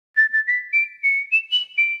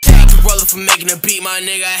for making a beat, my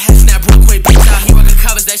nigga. I had snap real quick, bitch out. He rockin'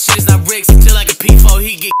 covers, that shit is not bricks. Till like a P4,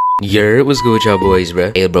 he get. Yeah, what's good with y'all boys,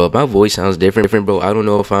 bro? Hey, bro, my voice sounds different, bro. I don't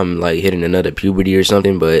know if I'm like hitting another puberty or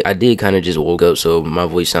something, but I did kind of just woke up, so my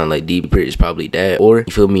voice sound like deeper. It's probably that, or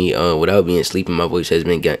you feel me? Without being sleeping, my voice has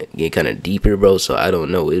been getting kind of deeper, bro. So I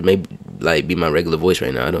don't know. It may like be my regular voice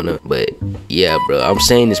right now. I don't know, but yeah, bro. I'm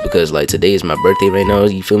saying this because like today is my birthday right now.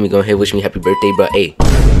 You feel me? Go ahead, wish me happy birthday, bro. Hey.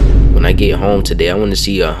 When I get home today, I want to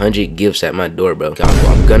see 100 gifts at my door, bro.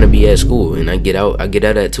 I'm gonna be at school, and I get out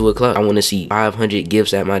at 2 o'clock. I want to see 500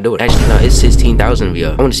 gifts at my door. Actually, no, it's 16,000 of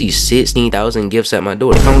y'all. I want to see 16,000 gifts at my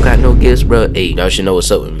door. If I don't got no gifts, bro, hey, y'all should know what's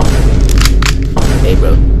up with me. Hey,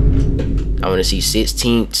 bro, I want to see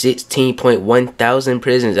 16.1 thousand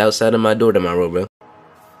presents outside of my door tomorrow, bro.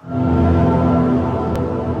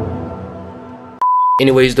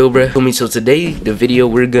 Anyways though, bro, so today the video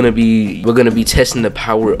we're gonna be testing the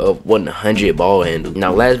power of 100 ball handle.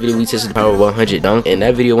 Now last video we tested the power of 100 dunk, and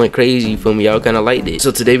that video went crazy, you feel me? Y'all kind of liked it. So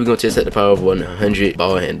today we're gonna test out the power of 100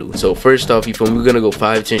 ball handle. So first off, you feel me, we're gonna go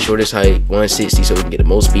 5'10", shortest height, 160, so we can get the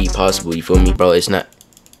most speed possible, you feel me? Bro, it's not,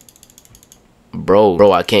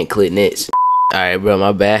 bro, I can't click nets. Alright, bro,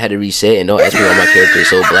 my bad, I had to reset, and don't ask me why my character is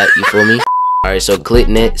so black, you feel me? Alright, so click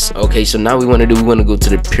nets. Okay, so now we want to go to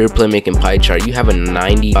the pure playmaking pie chart. You have a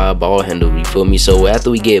 95 ball handle, you feel me? So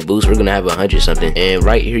after we get boost, we're gonna have 100 something, and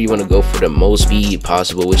right here you want to go for the most speed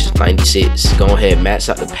possible, which is 96. Go ahead, max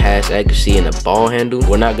out the pass accuracy and the ball handle.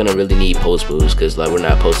 We're not gonna really need post boost because like we're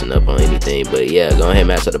not posting up on anything, but yeah, go ahead,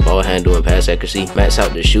 max out the ball handle and pass accuracy. Max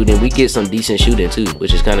out the shooting. We get some decent shooting too,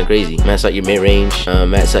 which is kind of crazy. Max out your mid range,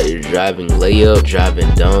 max out your driving layup,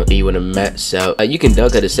 driving dunk. You want to max out, you can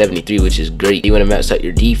dunk at a 73, which is great. You want to max out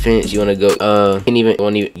your defense. You want to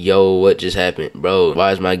go yo, what just happened, bro?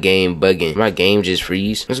 Why is my game bugging? My game just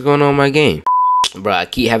freeze? What's going on with my game? Bro, I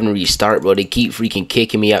keep having to restart, bro. They keep freaking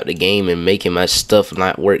kicking me out the game and making my stuff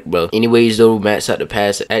not work, bro. Anyways though, max out the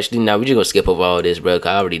pass. Actually, now we just gonna skip over all this, bro, cause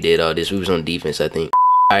I already did all this. We was on defense, I think.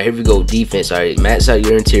 Alright, here we go, defense. Alright, max out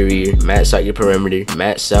your interior, max out your perimeter,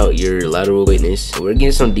 max out your lateral quickness. We're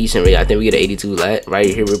getting some decent rate. I think we get an 82 lat. Right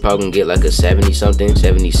here, we're probably gonna get like a 70 something,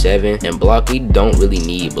 77. And block, we don't really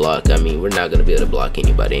need block. I mean, we're not gonna be able to block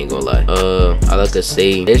anybody, ain't gonna lie. I like to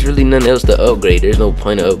say, there's really nothing else to upgrade. There's no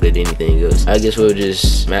point to upgrade anything else. I guess we'll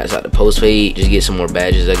just max out the post fade, just get some more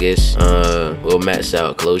badges, I guess. We'll max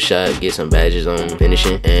out close shot, get some badges on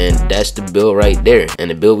finishing. And that's the build right there. And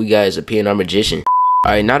the build we got is a PNR magician.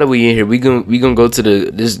 Alright, now that we in here, we gonna go to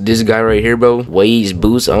this guy right here, bro. Wade's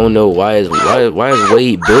boost. I don't know why is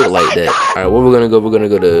Wade built like that. Alright, where we're gonna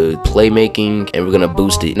go to playmaking, and we're gonna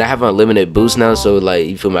boost it. And I have unlimited boost now, so like,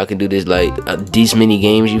 you feel me, I can do this like these many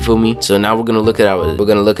games, you feel me? So now we're gonna look at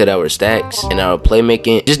our stacks and our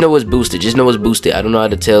playmaking. Just know it's boosted. Just know it's boosted. I don't know how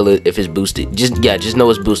to tell it if it's boosted. Just know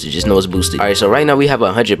it's boosted. Just know it's boosted. Alright, so right now we have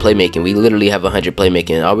 100 playmaking. We literally have 100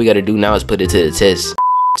 playmaking. All we gotta do now is put it to the test.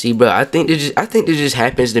 See, bro, I think this just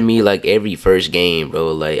happens to me like every first game,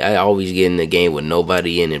 bro. Like, I always get in the game with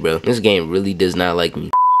nobody in it, bro. This game really does not like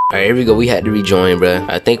me. Alright, here we go. We had to rejoin, bro.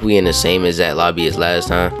 I think we in the same exact lobby as last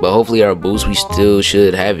time, but hopefully our boost, we still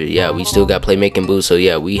should have it. Yeah, we still got playmaking boost, so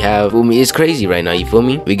yeah, we have, feel me, it's crazy right now, you feel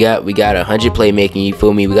me? We got 100 playmaking, you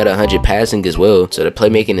feel me? We got 100 passing as well, so the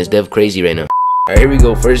playmaking is def crazy right now. Alright, here we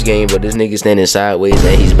go, first game, but this nigga standing sideways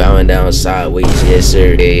and he's bowing down sideways. Yes,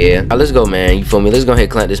 sir. Yeah. Alright, let's go, man. You feel me? Let's go ahead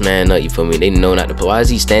and clamp this man up. You feel me? They know not to play. Why is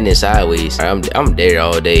he standing sideways? Alright, I'm there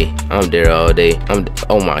all day. I'm there all day.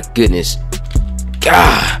 Oh my goodness.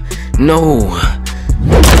 Ah, no.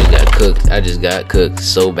 I just got cooked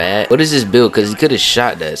so bad. What is this build? Because he could have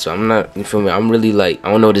shot that, so I'm not, you feel me? I'm really like, I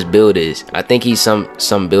don't know what this build is. I think he's some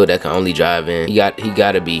build that can only drive in. He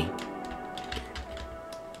gotta be.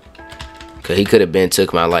 Cause he could have been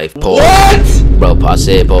took my life. Pause. What? Bro, I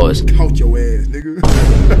said pause. Caught your ass, nigga.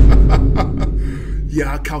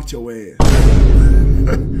 Yeah, I caught your ass.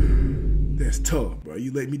 That's tough, bro.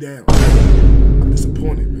 You let me down. I'm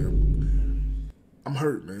disappointed, man. I'm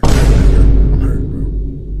hurt, man. I'm hurt, bro.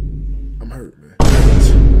 I'm hurt, man.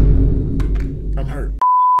 I'm hurt.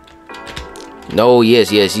 No, yes,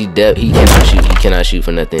 he's dead. He cannot shoot. He cannot shoot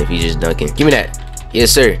for nothing if he's just dunking. Give me that. Yes,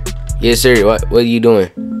 sir. Yes, sir. What are you doing?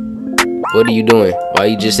 What are you doing? Why are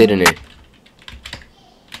you just sitting there?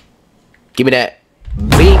 Give me that.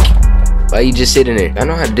 Bink. Why are you just sitting there? I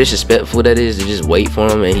know how disrespectful that is to just wait for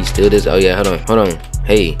him and he still does. Oh yeah, hold on.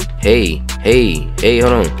 Hey,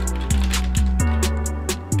 hold on.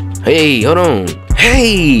 Hey, hold on.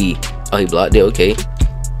 Hey. Oh, he blocked it. Okay.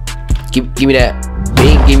 Give me that.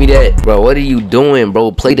 Bing, give me that. Bro, what are you doing,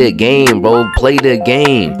 bro? Play the game, bro. Play the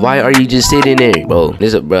game. Why are you just sitting there, bro?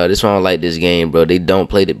 This why I don't like this game, bro. They don't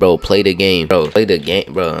play it, bro. Play the game, bro. Play the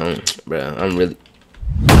game, bro. Bro, I'm really...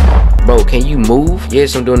 Bro, can you move?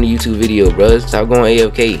 Yes, I'm doing a YouTube video, bro. Stop going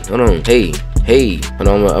AFK. Hold on. Hey. Hold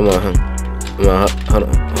on.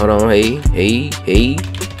 Hold on. Hey.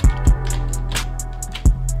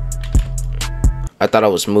 I thought I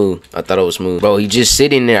was smooth. Bro, he just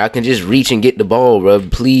sitting there. I can just reach and get the ball, bro.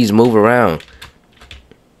 Please move around.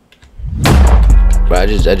 Bro, I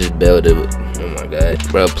just bailed it. Oh my god.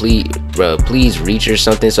 Bro, please reach or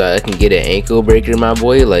something so I can get an ankle breaker, my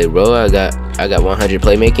boy. Like, bro, I got 100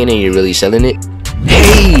 playmaking and you're really selling it.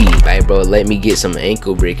 Hey! Like, bro, let me get some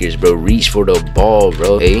ankle breakers, bro. Reach for the ball,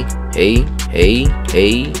 bro. Hey.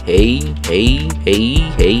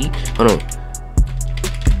 Hold on.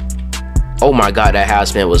 Oh my god, that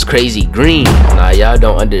house man was crazy green. Nah, y'all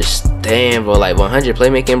don't understand, bro. Like 100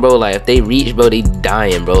 playmaking, bro. Like if they reach, bro, they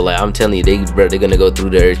dying, bro. Like I'm telling you, they're gonna go through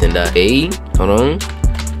the earth and die. Hey, hold on.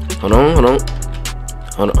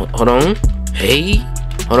 Hey,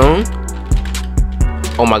 hold on.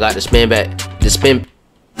 Oh my god, the spin back. The spin.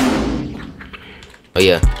 Oh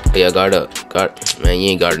yeah, guard up. Man, you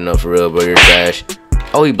ain't guarding up for real, bro. You're trash.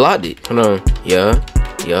 Oh, he blocked it. Hold on. Yeah,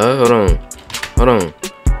 hold on.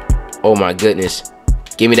 Oh my goodness.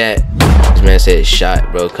 Give me that. This man said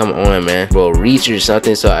shot, bro. Come on, man. Bro, reach or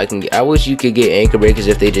something so I can get... I wish you could get ankle breakers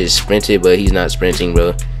if they just sprinted, but he's not sprinting,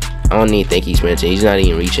 bro. I don't even think he's sprinting. He's not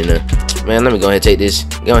even reaching there. Man, let me go ahead and take this.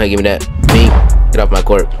 Go ahead and give me that. Bing. Get off my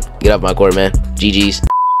court. Man. GG's.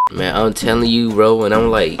 Man, I'm telling you, bro, when I'm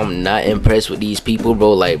like, I'm not impressed with these people,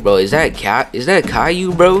 bro. Like, bro, is that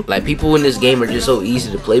Caillou, bro? Like, people in this game are just so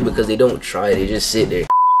easy to play because they don't try. They just sit there.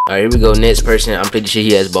 Alright, here we go. Next person. I'm pretty sure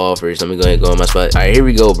he has ball first. Let me go ahead and go on my spot. Alright, here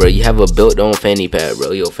we go, bro. You have a built-on fanny pack, bro.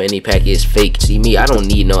 Yo, fanny pack is fake. See me? I don't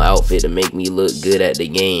need no outfit to make me look good at the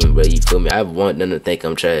game, bro. You feel me? I want them to think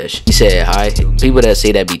I'm trash. He said hi. People that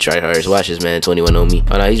say that be tryhards. Watch this, man. 21 on me.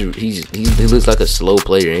 Oh no, he looks like a slow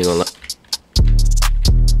player. Ain't gonna lie.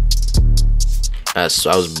 I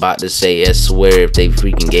was about to say, I swear if they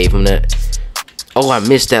freaking gave him that. Oh, I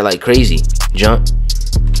missed that like crazy. Jump,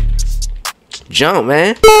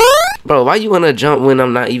 man. Bro, why you wanna jump when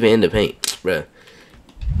I'm not even in the paint, bro?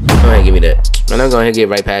 Go ahead and give me that. Man, I'm going to get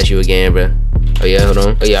right past you again, bro. Oh yeah, hold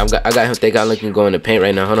on. Oh yeah, I got him think I looking go in the paint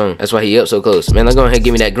right now. Hold on. That's why he up so close. Man, let's go ahead and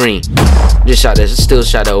give me that green. Just shot that. Still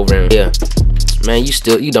shot that over him. Yeah. Man,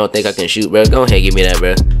 you don't think I can shoot, bro? Go ahead and give me that,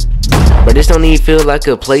 bro. But this don't even feel like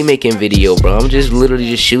a playmaking video, bro. I'm just literally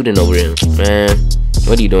just shooting over him. Man,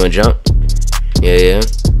 what are you doing, jump? Yeah.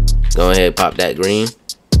 Go ahead, pop that green.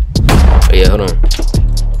 Oh yeah, hold on.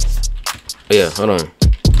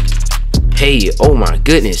 Hey, oh my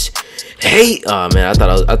goodness. Hey, oh man, I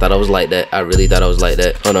thought I was like that. I really thought I was like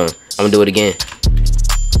that. Hold on, I'm gonna do it again.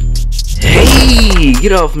 Hey,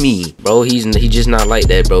 get off me, bro. He just not like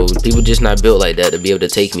that, bro. People just not built like that to be able to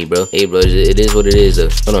take me, bro. Hey, bro, it is what it is, though.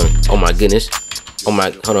 Hold on. Oh my goodness. Oh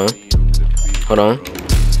my, hold on.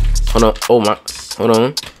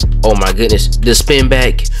 Oh my goodness, the spin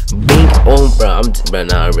back, bing. Oh, bro,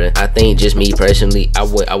 nah, bro. I think just me personally, I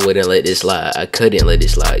wouldn't let this slide. I couldn't let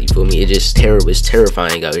this slide. You feel me? It's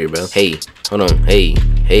terrifying out here, bro. Hey, hold on. Hey,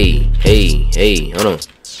 hold on.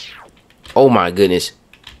 Oh my goodness.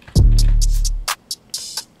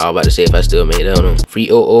 I was about to say if I still made it. Hold on. Free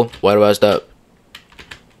why do I stop?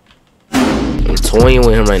 I'm toying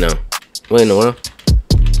with him right now. What in the world?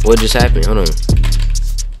 What just happened? Hold on.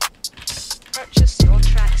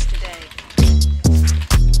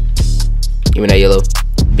 Give me that yellow.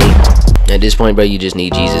 Bing. At this point, bro, you just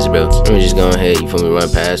need Jesus, bro. Let me just go ahead. You feel me?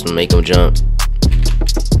 Run past him, make him jump.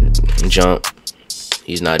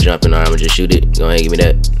 He's not jumping. Alright, I'm gonna just shoot it. Go ahead, give me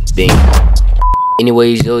that. Bing.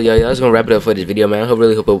 Anyways, yo, y'all just gonna wrap it up for this video, man. I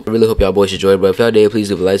really hope y'all boys enjoyed, bro. If y'all did, please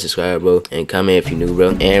leave a like, subscribe, bro, and comment if you're new,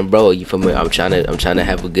 bro. And bro, you feel me? I'm trying to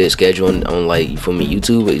have a good schedule on like, you feel me,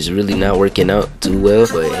 YouTube. It's really not working out too well,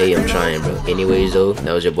 but hey, I'm trying, bro. Anyways, though,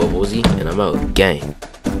 that was your boy Vulszy, and I'm out. Gang.